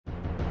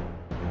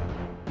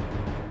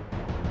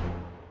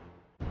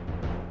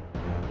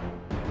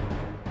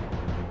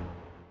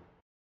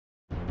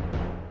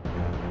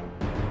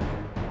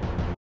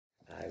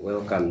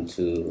Welcome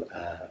to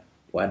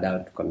Word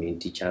Out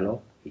Community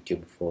Channel,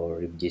 YouTube for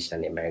refugees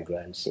and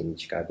immigrants in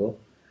Chicago.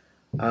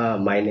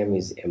 My name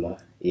is Emma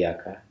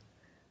Iyaka.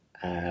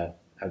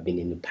 I've been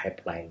in the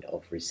pipeline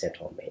of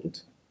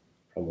resettlement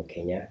from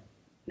Kenya.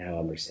 Now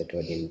I'm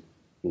resettled in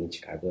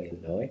Chicago,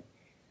 Illinois.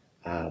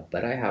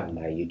 But I have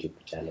my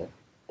YouTube channel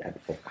that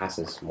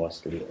focuses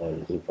mostly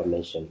on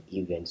information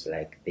events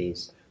like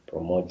this,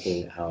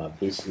 promoting our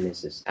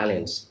businesses,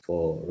 talents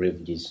for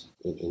refugees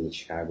in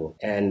Chicago.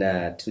 And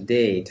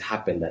today it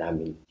happened that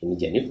I'm in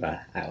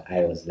Geneva. I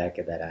was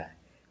lucky that I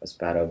was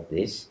part of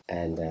this,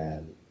 and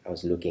I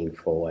was looking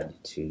forward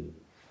to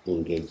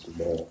engage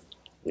more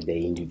with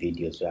the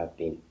individuals who have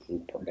been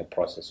in the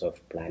process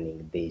of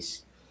planning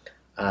this.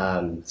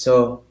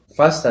 So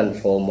first and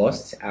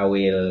foremost, I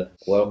will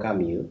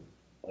welcome you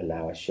on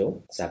our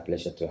show. It's a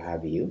pleasure to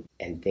have you,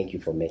 and thank you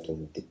for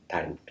making the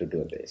time to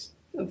do this.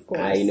 Of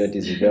course. I know it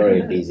is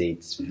very busy.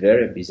 It's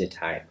very busy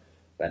time,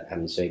 but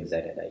I'm so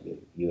excited that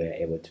you were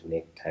able to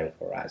make time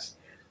for us.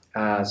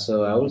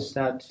 So I will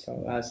start.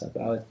 Tell us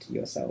about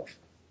yourself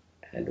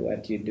and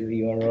what you do,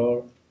 your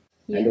role,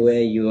 Yes. and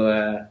where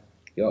you're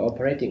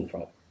operating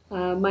from.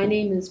 My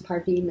name is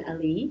Parveen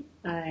Ali.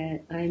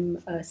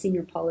 I'm a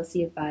senior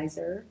policy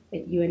advisor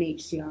at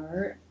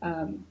UNHCR,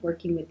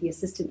 working with the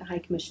Assistant High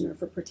Commissioner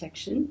for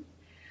Protection.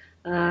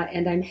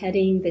 And I'm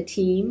heading the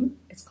team.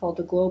 It's called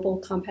the Global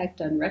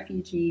Compact on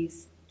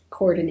Refugees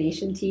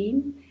Coordination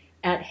Team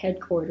at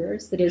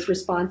headquarters that is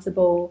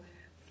responsible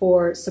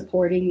for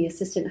supporting the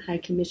Assistant High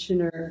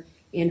Commissioner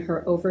in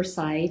her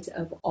oversight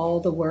of all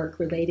the work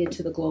related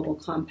to the Global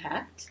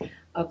Compact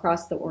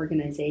across the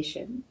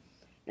organization.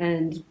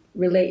 And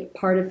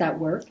part of that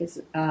work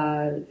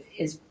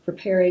is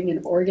preparing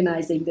and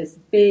organizing this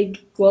big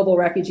Global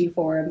Refugee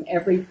Forum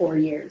every 4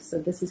 years. So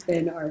this has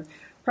been our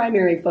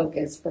primary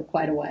focus for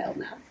quite a while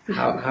now.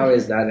 How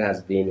has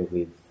that been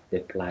with the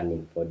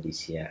planning for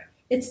this year?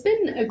 It's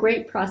been a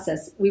great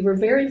process. We were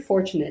very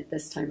fortunate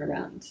this time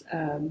around,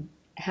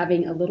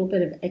 having a little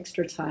bit of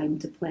extra time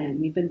to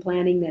plan. We've been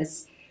planning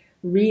this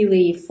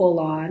really full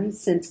on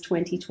since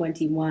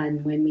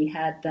 2021, when we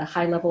had the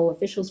high-level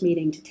officials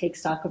meeting to take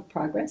stock of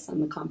progress on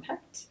the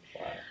compact.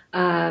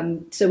 Wow.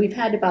 So we've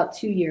had about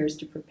 2 years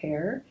to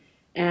prepare.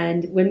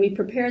 And when we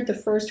prepared the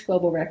first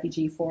Global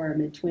Refugee Forum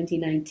in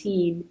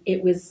 2019,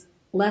 it was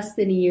less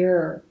than a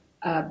year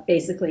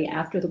basically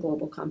after the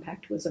Global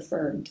Compact was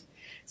affirmed.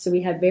 So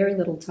we had very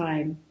little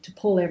time to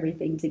pull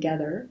everything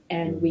together.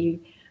 And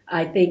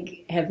I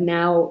think, have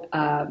now,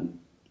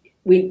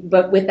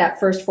 but with that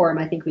first forum,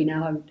 I think we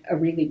now have a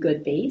really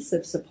good base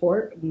of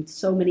support with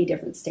so many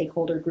different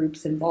stakeholder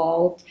groups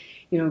involved,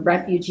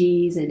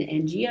 refugees and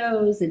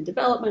NGOs and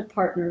development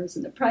partners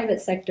and the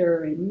private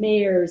sector and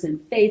mayors and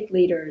faith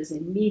leaders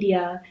and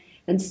media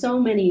and so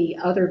many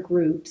other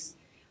groups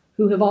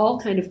who have all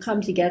kind of come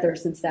together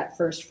since that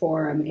first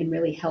forum and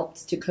really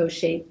helped to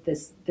co-shape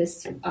this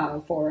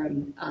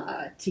forum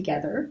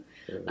together.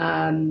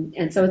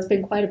 And so it's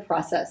been quite a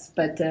process,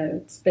 but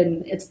it's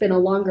been a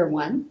longer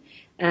one.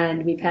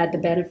 And we've had the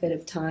benefit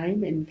of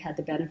time, and we've had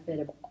the benefit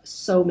of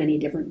so many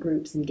different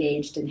groups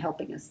engaged in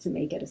helping us to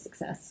make it a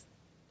success.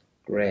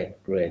 Great.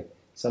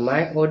 So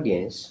my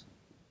audience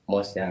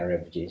mostly are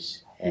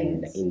refugees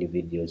and Yes.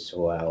 individuals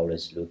who are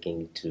always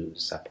looking to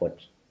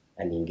support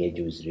and engage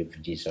with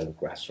refugees on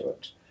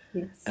grassroots.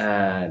 Yes.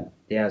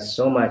 They are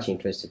so much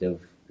interested in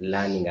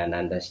learning and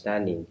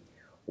understanding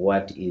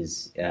what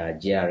is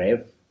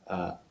GRF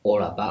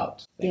all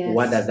about. Like, Yes.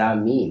 what does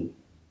that mean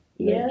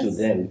to Yes.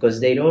 them? Because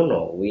they don't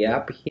know. We are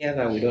up here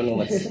and we don't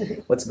know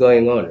what's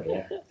going on.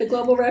 Yeah. The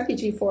Global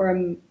Refugee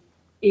Forum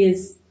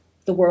is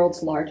the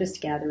world's largest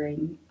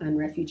gathering on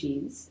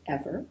refugees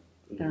ever.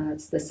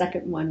 It's the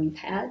second one we've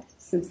had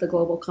since the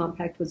Global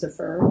Compact was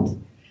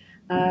affirmed.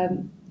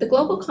 The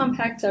Global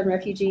Compact on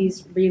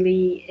Refugees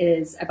really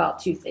is about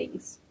two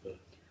things.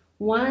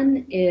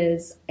 One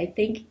is, I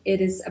think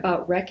it is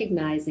about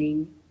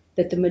recognizing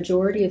that the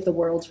majority of the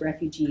world's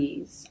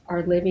refugees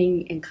are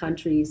living in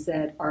countries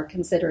that are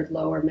considered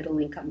low or middle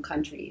income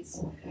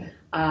countries,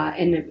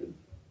 and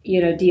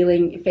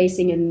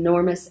facing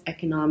enormous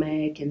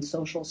economic and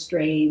social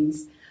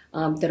strains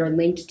that are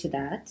linked to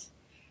that.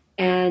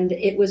 And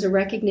it was a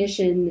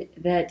recognition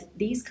that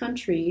these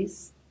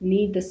countries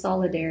need the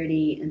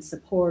solidarity and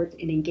support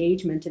and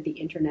engagement of the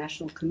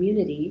international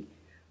community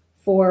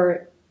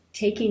for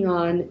taking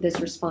on this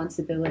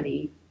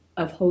responsibility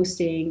of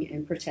hosting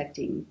and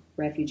protecting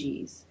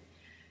refugees.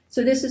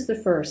 So this is the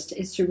first,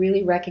 is to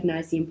really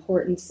recognize the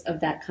importance of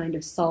that kind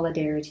of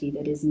solidarity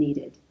that is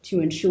needed to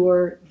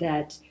ensure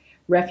that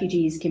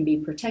refugees can be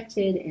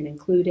protected and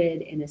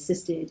included and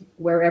assisted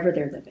wherever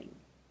they're living.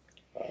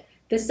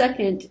 The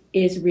second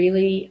is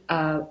really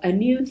a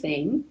new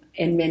thing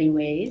in many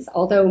ways,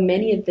 although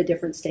many of the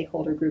different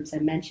stakeholder groups I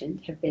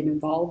mentioned have been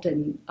involved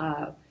in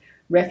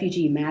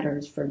refugee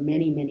matters for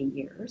many, many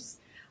years.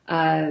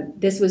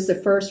 This was the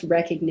first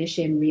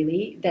recognition,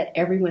 really, that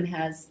everyone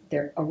has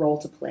a role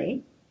to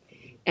play,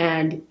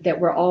 and that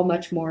we're all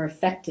much more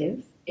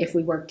effective if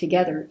we work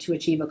together to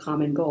achieve a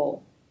common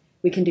goal.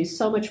 We can do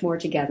so much more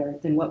together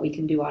than what we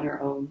can do on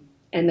our own.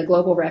 And the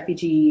Global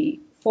Refugee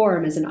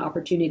Forum is an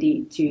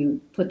opportunity to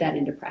put that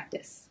into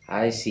practice.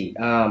 I see.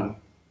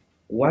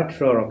 What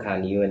role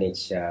can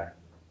UNHCR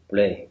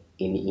play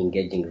in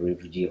engaging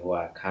refugees who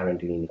are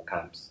currently in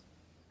camps?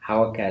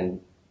 How can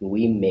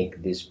we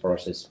make this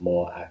process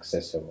more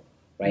accessible?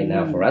 Right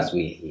now, for us,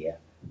 we're here,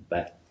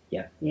 but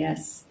yeah.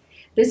 Yes,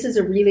 this is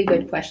a really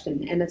good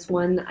question, and it's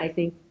one I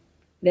think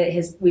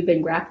that we've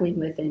been grappling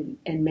with in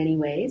many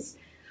ways.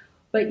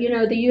 But the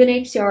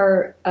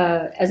UNHCR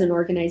as an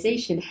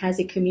organization has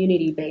a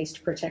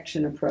community-based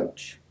protection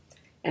approach,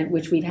 and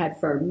which we've had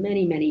for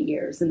many, many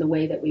years in the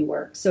way that we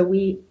work. So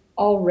we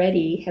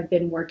already have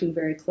been working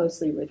very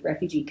closely with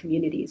refugee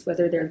communities,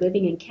 whether they're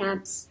living in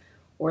camps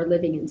or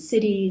living in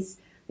cities,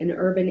 in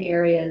urban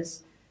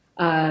areas,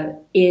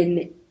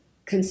 in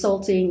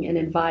consulting and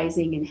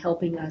advising and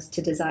helping us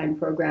to design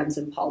programs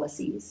and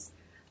policies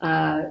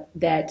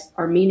that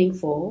are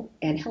meaningful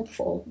and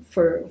helpful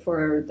for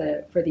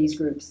these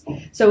groups.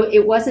 So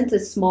it wasn't a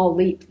small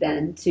leap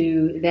then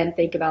to then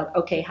think about,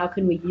 okay, how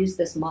can we use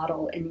this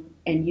model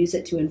and use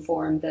it to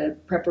inform the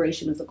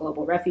preparation of the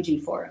Global Refugee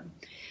Forum?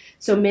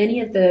 So many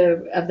of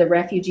the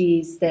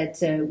refugees that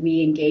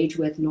we engage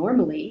with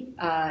normally,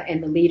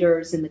 and the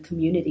leaders in the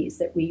communities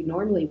that we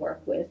normally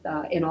work with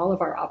in all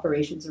of our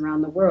operations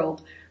around the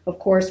world, of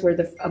course, we're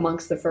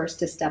amongst the first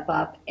to step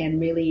up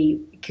and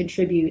really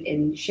contribute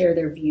and share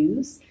their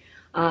views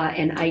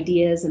and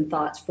ideas and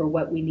thoughts for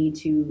what we need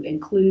to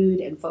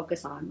include and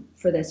focus on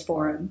for this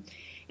forum.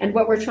 And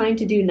what we're trying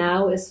to do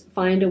now is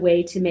find a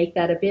way to make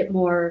that a bit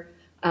more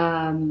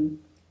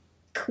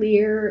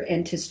clear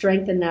and to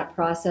strengthen that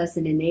process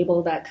and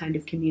enable that kind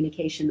of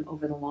communication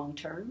over the long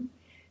term.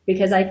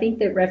 Because I think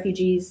that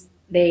refugees,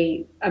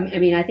 I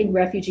think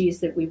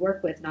refugees that we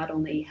work with not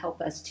only help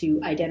us to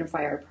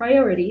identify our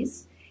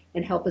priorities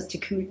and help us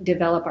to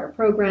develop our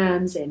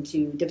programs and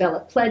to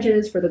develop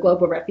pledges for the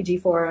Global Refugee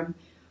Forum,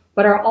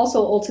 but are also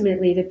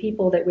ultimately the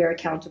people that we're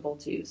accountable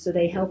to. So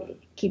they help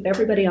keep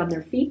everybody on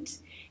their feet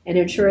and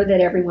ensure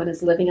that everyone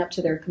is living up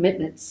to their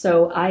commitments.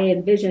 So I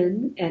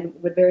envision and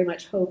would very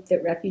much hope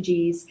that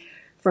refugees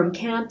from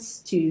camps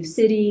to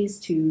cities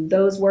to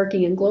those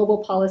working in global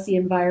policy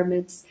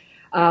environments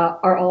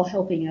are all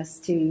helping us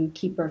to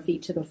keep our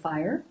feet to the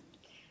fire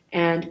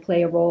and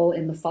play a role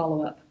in the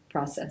follow-up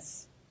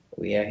process.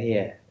 We are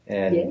here,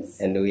 and, yes.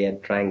 And we are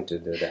trying to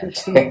do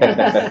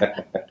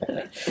that.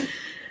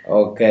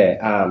 Okay,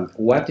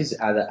 what is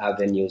other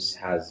avenues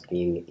has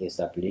been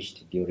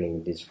established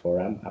during this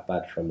forum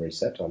apart from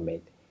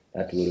resettlement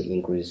that will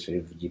increase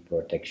refugee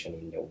protection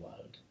in the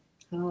world?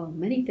 Oh,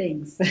 many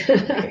things.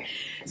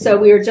 So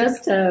we were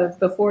just,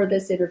 before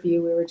this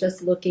interview, we were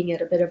just looking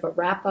at a bit of a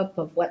wrap-up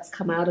of what's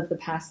come out of the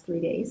past 3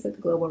 days at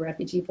the Global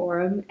Refugee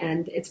Forum,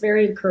 and it's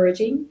very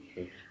encouraging.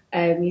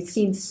 We've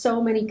seen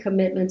so many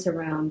commitments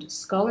around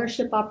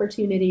scholarship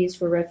opportunities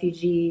for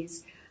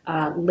refugees,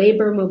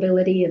 labor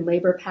mobility and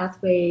labor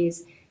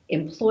pathways,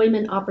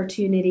 employment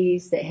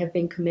opportunities that have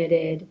been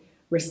committed,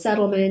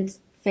 resettlement,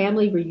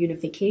 family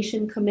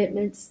reunification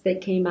commitments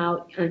that came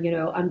out,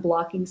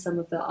 unblocking some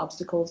of the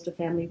obstacles to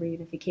family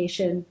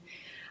reunification.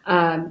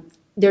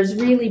 There's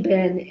really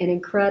been an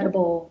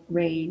incredible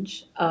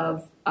range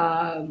of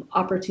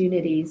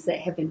opportunities that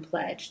have been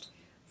pledged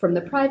from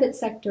the private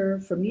sector,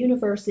 from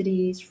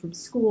universities, from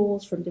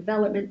schools, from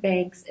development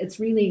banks. It's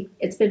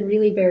been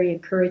really very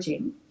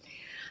encouraging.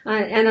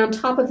 And on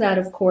top of that,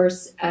 of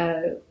course,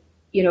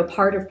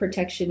 part of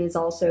protection is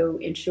also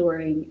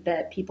ensuring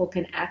that people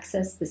can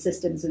access the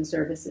systems and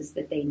services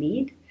that they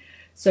need.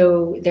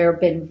 So there have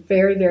been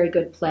very, very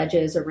good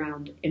pledges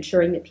around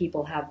ensuring that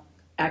people have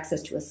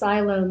access to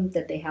asylum,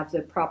 that they have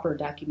the proper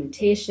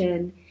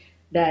documentation,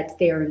 that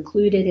they are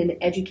included in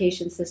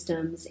education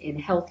systems,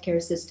 in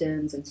healthcare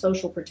systems, and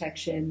social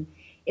protection.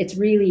 It's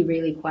really,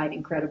 really quite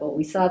incredible.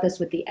 We saw this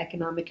with the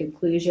Economic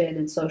Inclusion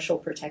and Social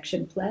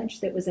Protection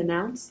Pledge that was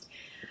announced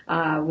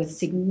with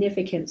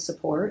significant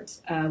support.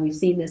 We've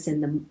seen this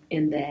in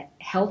the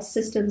health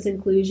systems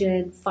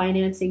inclusion,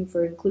 financing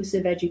for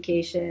inclusive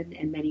education,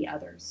 and many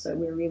others. So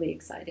we're really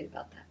excited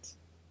about that.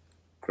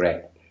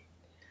 Great.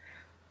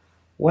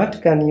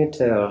 What can you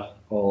tell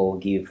or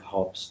give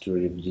hopes to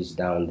refugees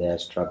down there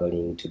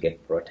struggling to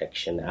get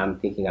protection? I'm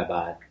thinking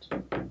about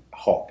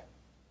hope.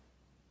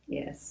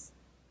 Yes.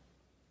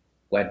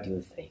 What do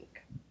you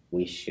think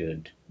we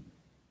should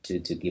do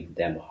to give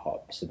them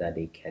hope so that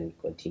they can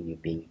continue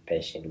being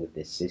patient with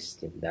the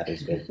system that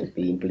is going to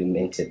be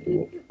implemented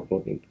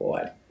moving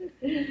forward?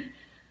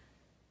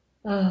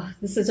 Oh,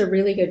 this is a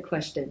really good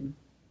question.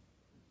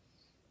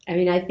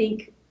 I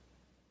think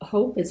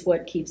hope is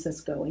what keeps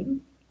us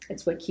going.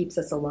 It's what keeps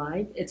us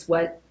alive. It's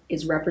what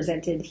is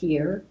represented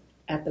here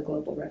at the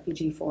Global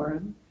Refugee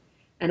Forum.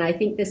 And I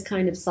think this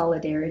kind of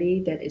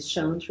solidarity that is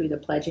shown through the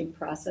pledging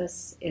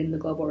process in the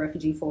Global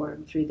Refugee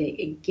Forum, through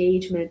the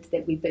engagement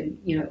that we've been,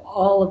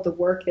 all of the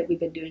work that we've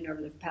been doing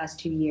over the past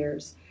 2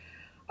 years,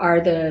 are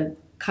the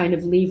kind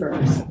of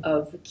levers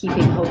of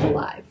keeping hope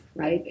alive,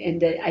 right?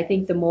 And I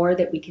think the more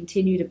that we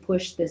continue to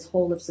push this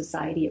whole of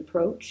society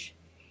approach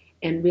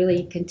and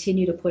really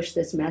continue to push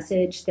this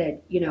message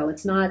that,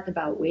 it's not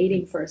about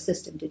waiting for a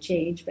system to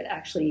change, but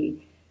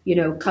actually,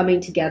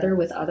 coming together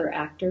with other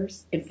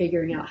actors and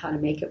figuring out how to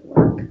make it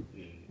work.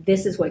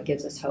 This is what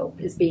gives us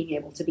hope, is being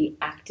able to be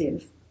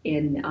active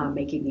in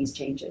making these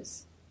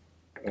changes.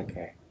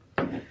 Okay.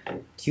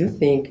 Do you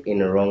think in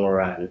the long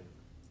run,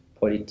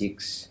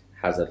 politics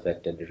has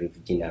affected the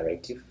refugee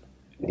narrative,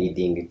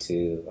 leading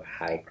to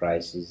high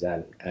crisis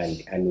and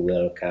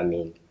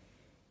unwelcoming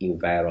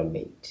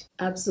environment?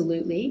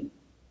 Absolutely.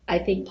 I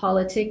think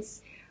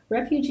politics,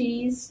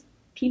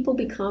 people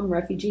become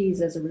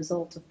refugees as a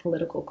result of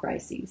political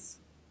crises.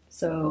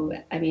 So,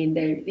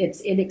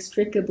 it's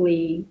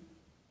inextricably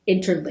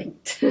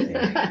interlinked.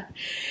 Yeah.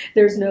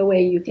 There's no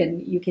way you can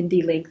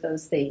delink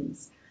those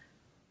things.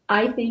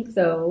 I think,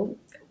 though,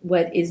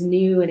 what is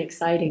new and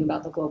exciting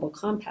about the Global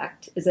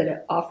Compact is that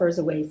it offers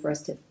a way for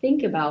us to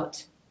think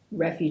about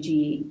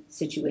refugee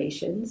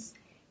situations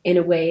in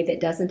a way that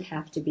doesn't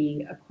have to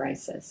be a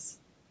crisis.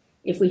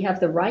 If we have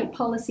the right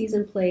policies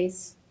in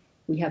place,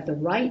 we have the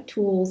right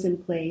tools in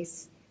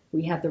place,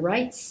 we have the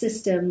right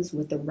systems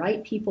with the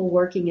right people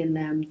working in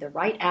them, the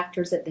right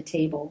actors at the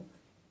table,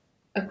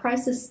 a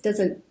crisis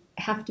doesn't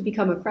have to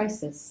become a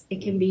crisis.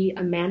 It can be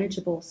a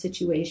manageable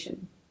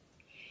situation.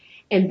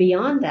 And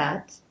beyond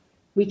that,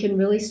 we can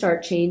really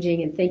start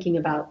changing and thinking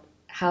about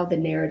how the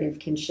narrative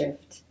can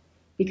shift.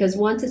 Because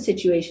once a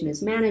situation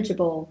is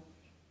manageable,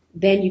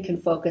 then you can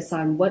focus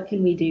on what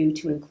can we do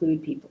to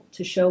include people,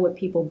 to show what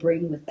people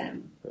bring with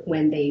them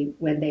when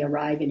they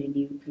arrive in a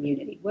new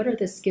community. What are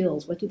the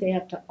skills? What do they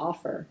have to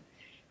offer?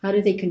 How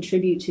do they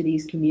contribute to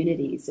these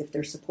communities if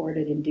they're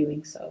supported in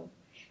doing so?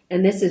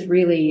 And this is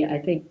really, I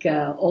think,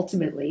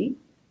 ultimately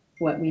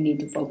what we need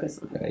to focus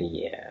on.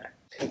 Yeah.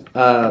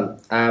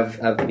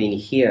 I've been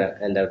here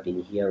and I've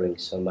been hearing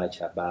so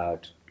much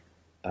about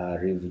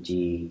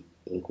refugee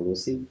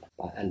inclusive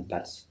and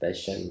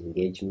participation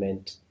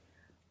engagement.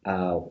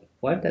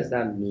 What does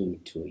that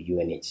mean to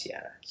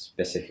UNHCR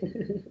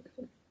specifically?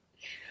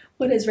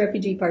 What does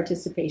refugee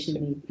participation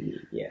mean?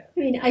 Yeah.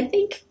 I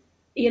think,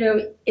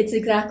 it's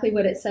exactly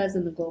what it says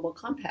in the Global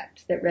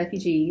Compact, that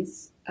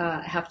refugees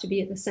have to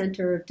be at the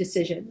center of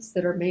decisions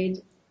that are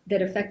made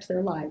that affect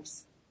their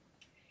lives.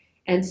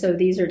 And so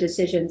these are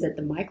decisions at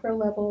the micro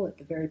level, at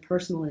the very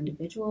personal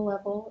individual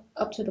level,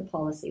 up to the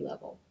policy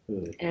level.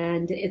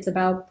 And it's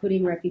about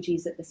putting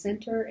refugees at the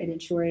center and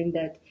ensuring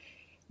that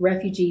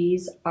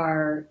refugees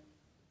are,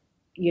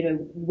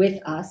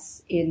 with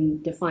us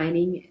in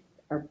defining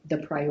the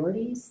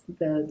priorities,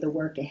 the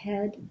work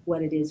ahead,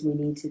 what it is we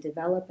need to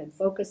develop and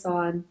focus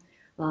on,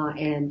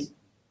 and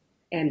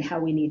how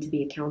we need to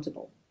be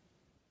accountable.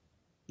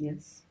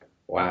 Yes.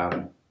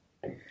 Wow.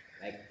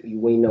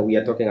 We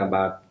are talking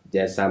about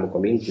there's some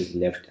communities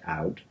left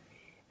out,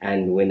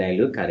 and when I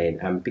look at it,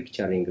 I'm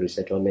picturing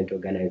resettlement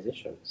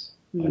organizations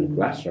on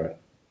grassroots.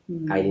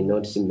 I did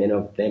not see many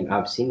of them.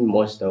 I've seen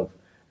most of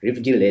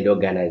refugee-led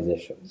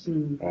organizations,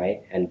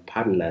 right, and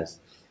partners,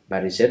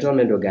 but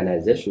resettlement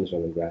organizations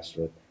on the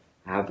grassroots,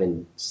 I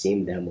haven't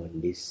seen them on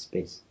this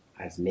space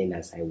as many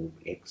as I would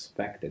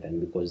expect,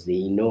 and because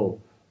they know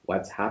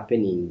what's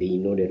happening, they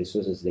know the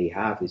resources they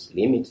have is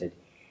limited,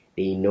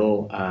 they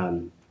know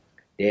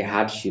the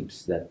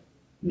hardships that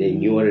the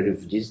newer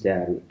refugees they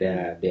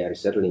are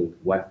settling,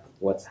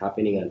 what's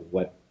happening and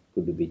what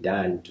could be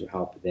done to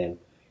help them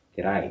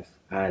thrive.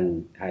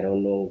 And I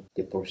don't know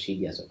the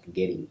procedures of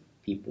getting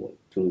people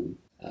to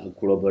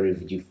Global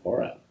Refugee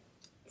Forum.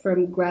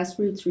 From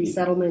grassroots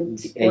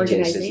resettlement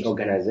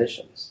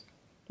organizations.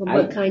 Well,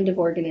 what kind of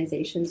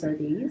organizations are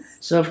these?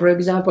 So, for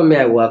example,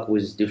 I work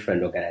with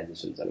different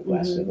organizations on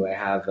grassroots. I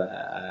have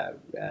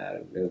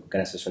an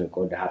organization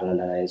called the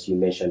Heartland Alliance. You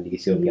mentioned the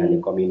Ethiopian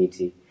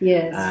community.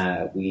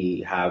 Yes.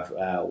 We have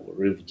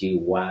Refugee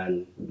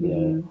One.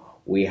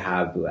 We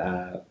have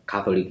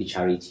Catholic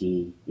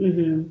Charity.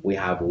 We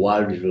have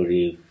World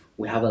Relief.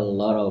 We have a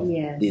lot of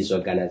these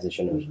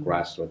organizations on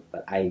grassroots,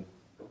 but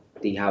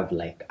they have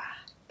like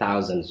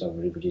thousands of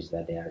refugees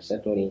that they are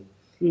settling.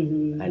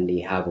 And they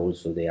have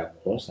also their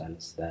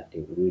concerns that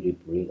they really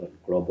bring on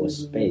global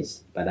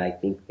space. But I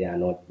think they are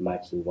not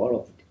much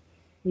involved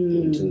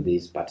into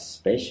this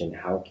participation.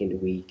 How can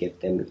we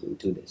get them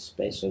into the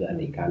space so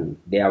that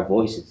their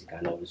voices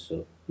can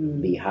also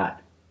be heard?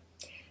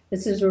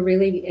 This is a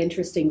really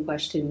interesting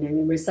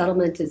question.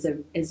 Resettlement is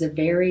a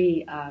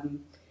very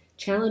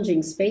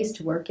challenging space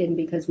to work in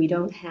because we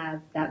don't have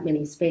that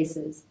many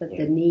spaces, but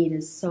the need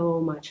is so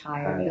much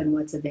higher than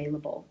what's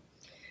available.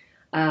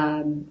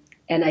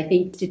 And I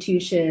think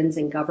institutions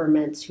and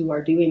governments who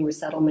are doing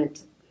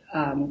resettlement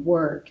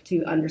work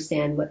to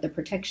understand what the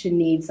protection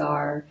needs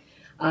are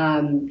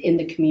in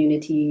the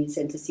communities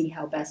and to see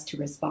how best to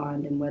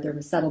respond and whether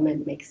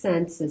resettlement makes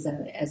sense as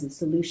a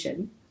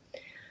solution.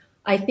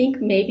 I think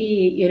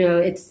maybe,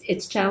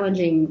 it's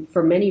challenging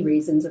for many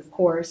reasons, of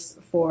course,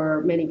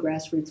 for many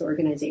grassroots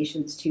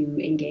organizations to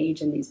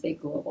engage in these big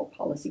global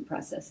policy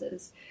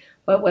processes.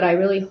 But what I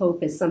really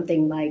hope is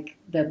something like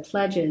the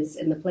pledges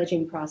and the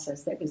pledging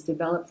process that was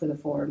developed for the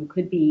forum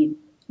could be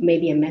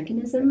maybe a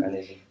mechanism.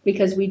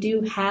 Because we do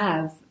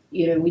have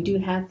we do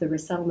have the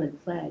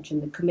resettlement pledge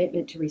and the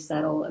commitment to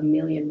resettle 1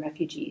 million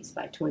refugees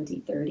by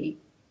 2030.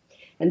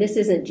 And this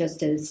isn't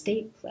just a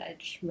state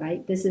pledge,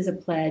 right? This is a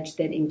pledge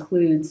that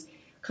includes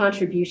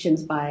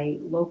contributions by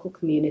local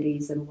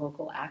communities and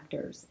local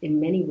actors in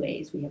many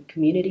ways. We have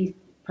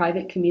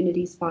private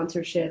community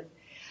sponsorship,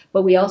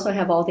 but we also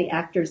have all the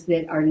actors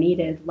that are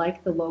needed,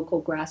 like the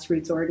local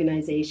grassroots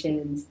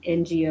organizations,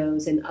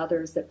 NGOs, and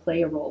others that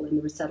play a role in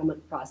the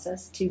resettlement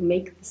process to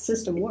make the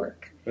system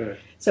work. Right.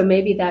 So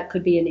maybe that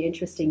could be an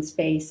interesting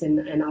space and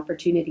an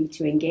opportunity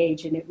to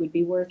engage, and it would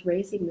be worth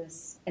raising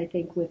this, I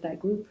think, with that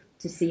group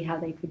to see how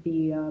they could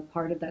be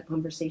part of that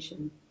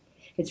conversation.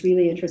 It's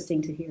really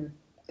interesting to hear.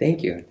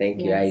 Thank you.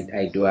 Yes.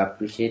 I do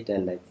appreciate,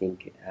 and I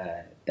think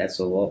that's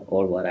all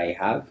what I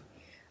have.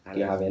 Do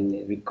you have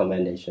any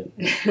recommendation?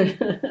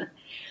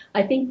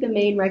 I think the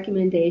main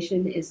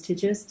recommendation is to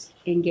just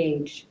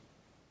engage.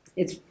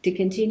 It's to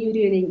continue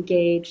to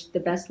engage.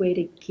 The best way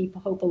to keep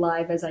hope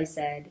alive, as I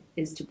said,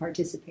 is to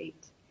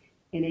participate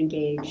and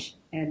engage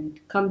and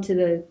come to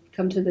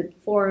the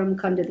forum,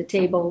 come to the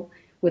table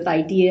with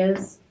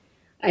ideas.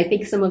 I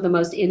think some of the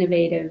most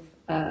innovative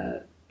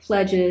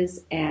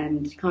pledges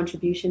and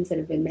contributions that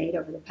have been made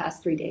over the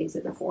past 3 days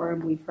at the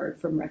forum, we've heard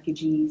from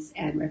refugees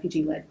and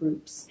refugee-led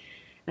groups.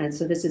 And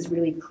so this is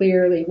really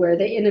clearly where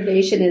the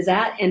innovation is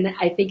at. And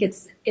I think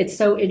it's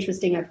so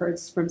interesting. I've heard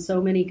from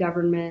so many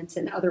governments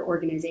and other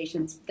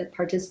organizations that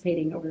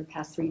participating over the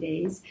past 3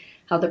 days,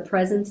 how the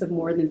presence of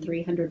more than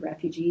 300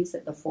 refugees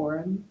at the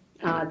forum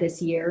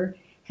this year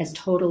has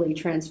totally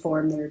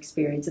transformed their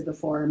experience of the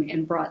forum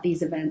and brought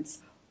these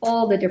events,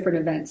 all the different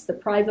events, the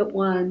private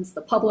ones,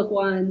 the public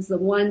ones, the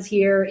ones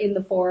here in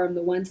the forum,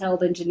 the ones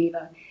held in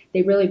Geneva,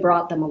 they really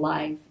brought them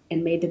alive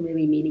and made them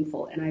really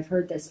meaningful. And I've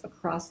heard this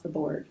across the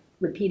board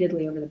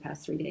repeatedly over the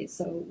past 3 days.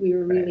 So we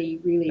were really,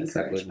 really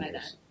encouraged by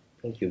that.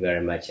 Thank you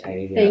very much. I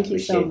really Thank you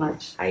so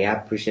much. I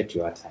appreciate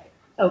your time.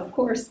 Of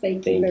course,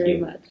 thank you very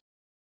much.